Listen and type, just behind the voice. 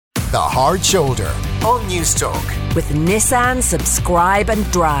The Hard Shoulder on Newstalk. With Nissan Subscribe and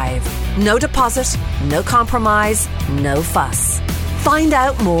Drive. No deposit, no compromise, no fuss. Find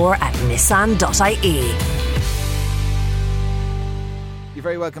out more at nissan.ie. You're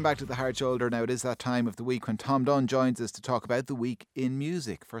very welcome back to The Hard Shoulder. Now it is that time of the week when Tom Dunn joins us to talk about the week in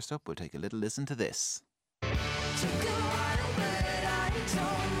music. First up, we'll take a little listen to this.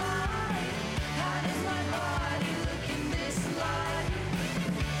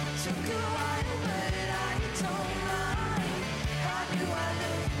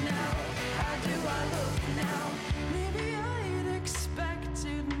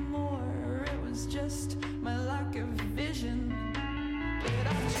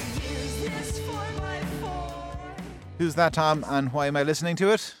 Who's that, Tom, and why am I listening to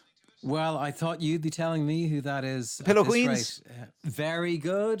it? Well, I thought you'd be telling me who that is. The Pillow Queens. Very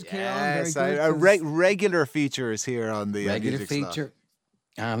good, Ciarán. Yes, very good. Regular features here on the regular music feature.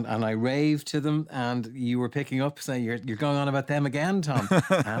 And I raved to them, and you were picking up saying you're going on about them again, Tom.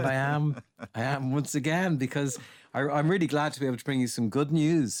 And I am once again, because I'm really glad to be able to bring you some good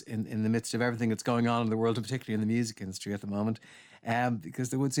news in the midst of everything that's going on in the world, and particularly in the music industry at the moment.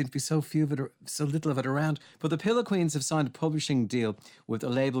 Because there would seem to be so little of it around. But the Pillow Queens have signed a publishing deal with a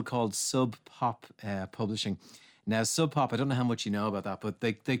label called Sub Pop Publishing. Now, Sub Pop, I don't know how much you know about that, but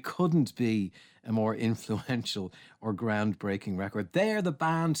they couldn't be a more influential or groundbreaking record. They're the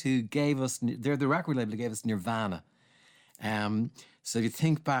band who they're the record label who gave us Nirvana. So if you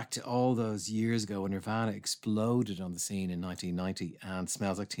think back to all those years ago when Nirvana exploded on the scene in 1990 and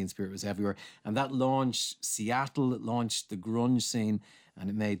Smells Like Teen Spirit was everywhere, and that launched Seattle, it launched the grunge scene, and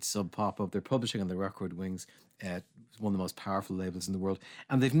it made Sub Pop up. They're publishing on the record wings, one of the most powerful labels in the world,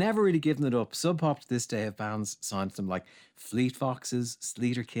 and they've never really given it up. Sub Pop to this day have bands signed to them like Fleet Foxes,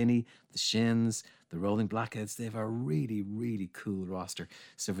 Sleater Kinney, The Shins, the Rolling Blackheads. They have a really, really cool roster.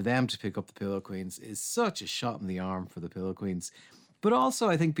 So for them to pick up the Pillow Queens is such a shot in the arm for the Pillow Queens. But also,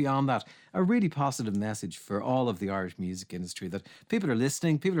 I think beyond that, a really positive message for all of the Irish music industry, that people are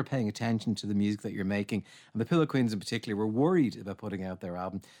listening, people are paying attention to the music that you're making. And the Pillow Queens in particular were worried about putting out their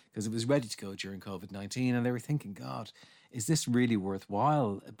album because it was ready to go during COVID-19. And they were thinking, God, is this really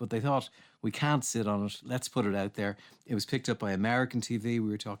worthwhile? But they thought, we can't sit on it. Let's put it out there. It was picked up by American TV. We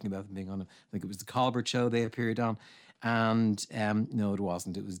were talking about them being on, I think it was the Colbert Show they appeared on. And no, it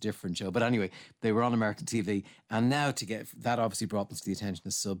wasn't. It was a different show. But anyway, they were on American TV. And now to get that obviously brought them to the attention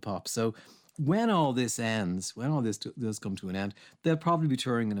of Sub Pop. So when all this ends, when all this does come to an end, they'll probably be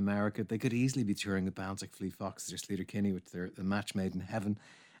touring in America. They could easily be touring with bands like Fleet Foxes or Sleater Kinney, with their The Match Made in Heaven.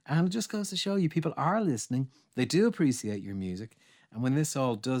 And it just goes to show you, people are listening. They do appreciate your music. And when this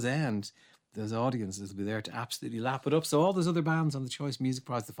all does end, those audiences will be there to absolutely lap it up. So all those other bands on the Choice Music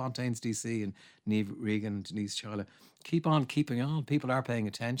Prize, the Fontaines DC and Niamh Regan and Denise Charla, keep on keeping on. People are paying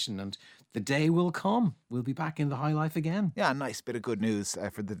attention, and the day will come. We'll be back in the high life again. Yeah, nice bit of good news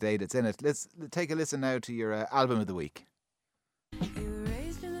for the day that's in it. Let's take a listen now to your album of the week.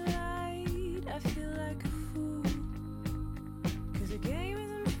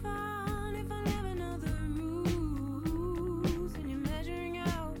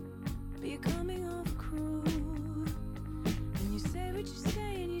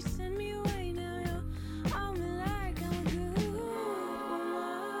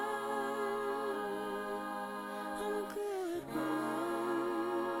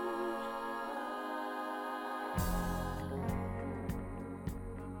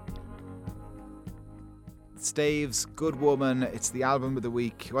 Staves, Good Woman. It's the album of the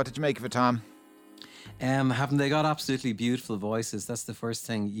week. What did you make of it, Tom? Haven't they got absolutely beautiful voices? That's the first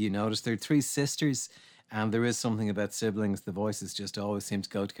thing you notice. They're three sisters, and there is something about siblings. The voices just always seem to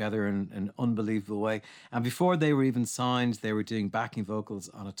go together in an unbelievable way. And before they were even signed, they were doing backing vocals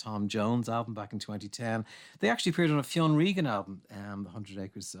on a Tom Jones album back in 2010. They actually appeared on a Fionn Regan album, The 100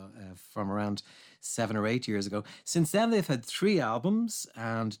 Acres, from around 7 or 8 years ago. Since then, they've had 3 albums,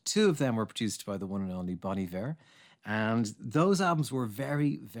 and 2 of them were produced by the one and only Bon Iver. And those albums were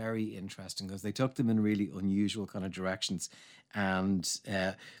very, very interesting because they took them in really unusual kind of directions. And,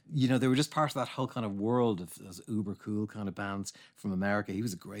 they were just part of that whole kind of world of those uber cool kind of bands from America. He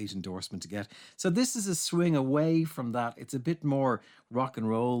was a great endorsement to get. So this is a swing away from that. It's a bit more rock and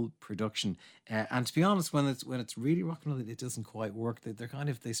roll production. And to be honest, when it's really rock and roll, it doesn't quite work.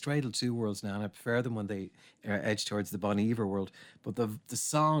 They straddle 2 worlds now, and I prefer them when they edge towards the Bon Iver world. But the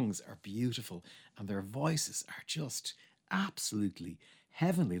songs are beautiful, and their voices are just absolutely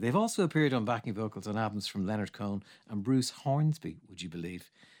heavenly. They've also appeared on backing vocals on albums from Leonard Cohen and Bruce Hornsby, would you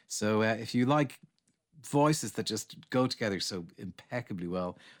believe? So if you like voices that just go together so impeccably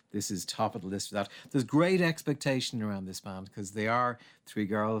well, this is top of the list for that. There's great expectation around this band because they are three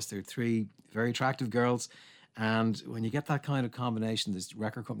girls. They're three very attractive girls. And when you get that kind of combination, these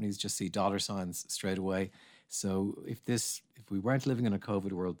record companies just see dollar signs straight away. So if we weren't living in a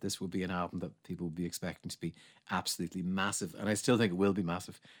COVID world, this would be an album that people would be expecting to be absolutely massive. And I still think it will be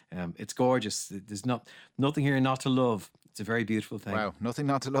massive. It's gorgeous. There's nothing here not to love. It's a very beautiful thing. Wow, nothing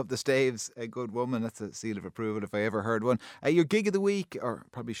not to love. The Staves, A Good Woman. That's a seal of approval if I ever heard one. Your gig of the week, or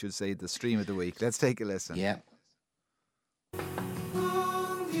probably should say the stream of the week. Let's take a listen. Yeah.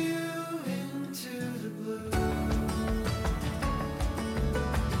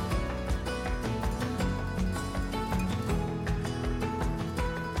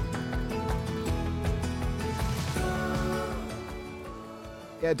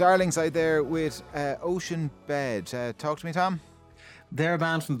 Yeah, Darlingside there with Ocean Bed. Talk to me, Tom. They're a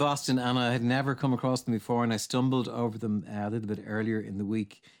band from Boston, and I had never come across them before, and I stumbled over them a little bit earlier in the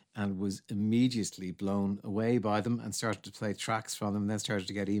week and was immediately blown away by them and started to play tracks from them, and then started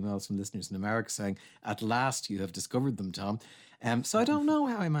to get emails from listeners in America saying, "At last you have discovered them, Tom." So I don't know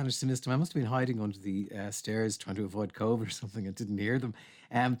how I managed to miss them. I must have been hiding under the stairs trying to avoid COVID or something. I didn't hear them.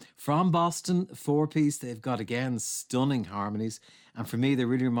 From Boston, 4-piece, they've got, again, stunning harmonies. And for me, they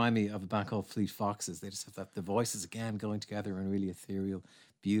really remind me of a band called Fleet Foxes. They just have the voices, again, going together in a really ethereal,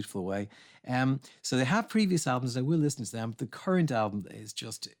 beautiful way. So they have previous albums. I will listen to them. The current album is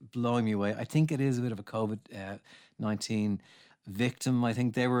just blowing me away. I think it is a bit of a COVID-19 victim. I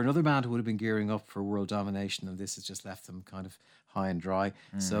think they were another band who would have been gearing up for world domination, and this has just left them kind of high and dry.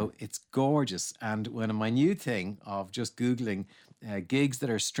 So it's gorgeous. And when my new thing of just Googling gigs that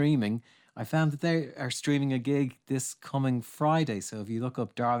are streaming, I found that they are streaming a gig this coming Friday. So if you look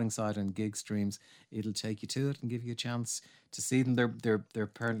up Darlingside and gig streams, it'll take you to it and give you a chance to see them. They're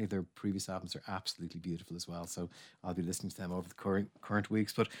apparently their previous albums are absolutely beautiful as well. So I'll be listening to them over the current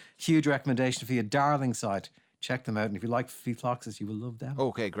weeks. But huge recommendation for you, Darlingside. Check them out, and if you like Fleet Foxes, you will love them.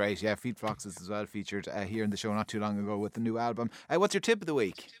 Okay, great. Yeah, Fleet Foxes as well featured here in the show not too long ago with the new album. What's your tip of the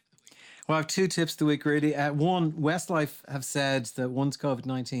week? Well, I have two tips of the week, really. One, Westlife have said that once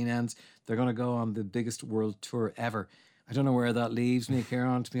COVID-19 ends, they're going to go on the biggest world tour ever. I don't know where that leaves me,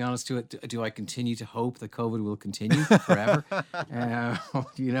 Kieran, to be honest to it. Do I continue to hope that COVID will continue forever?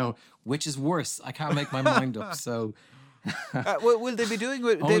 Which is worse? I can't make my mind up, so... will they be doing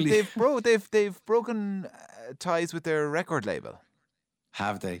it? They've broken ties with their record label.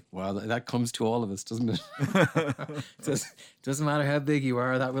 Have they? Well, that comes to all of us, doesn't it? Doesn't matter how big you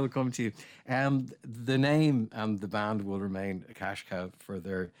are, that will come to you. The name and the band will remain a cash cow for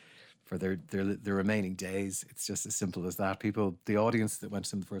their remaining days. It's just as simple as that. People, the audience that went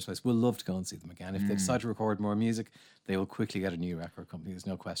to them in the first place, will love to go and see them again. If they decide to record more music, they will quickly get a new record company. There's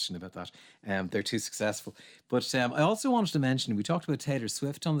no question about that. They're too successful. But I also wanted to mention, we talked about Taylor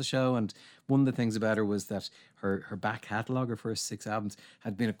Swift on the show, and one of the things about her was that her back catalogue, her first 6 albums,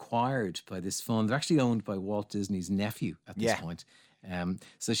 had been acquired by this fund. They're actually owned by Walt Disney's nephew at this point.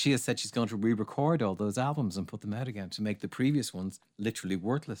 So she has said she's going to re-record all those albums and put them out again to make the previous ones literally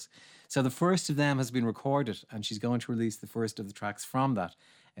worthless. So the first of them has been recorded, and she's going to release the first of the tracks from that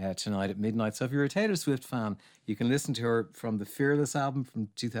tonight at midnight. So if you're a Taylor Swift fan, you can listen to her from the Fearless album from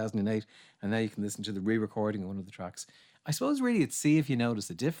 2008, and now you can listen to the re-recording of one of the tracks. I suppose really it's see if you notice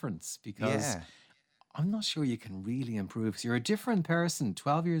a difference, because I'm not sure you can really improve. So you're a different person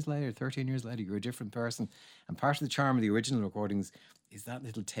 12 years later, 13 years later, you're a different person. And part of the charm of the original recordings is that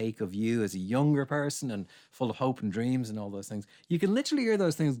little take of you as a younger person and full of hope and dreams and all those things. You can literally hear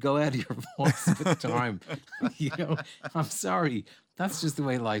those things go out of your voice with time. I'm sorry. That's just the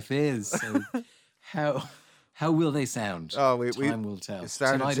way life is. So how will they sound? Time will tell. We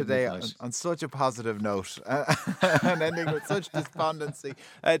started today on such a positive note and ending with such despondency.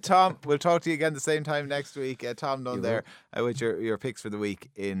 Tom, we'll talk to you again the same time next week. Tom Dunn there with your picks for the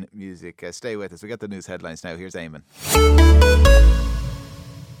week in music. Stay with us. We got the news headlines now. Here's Eamon.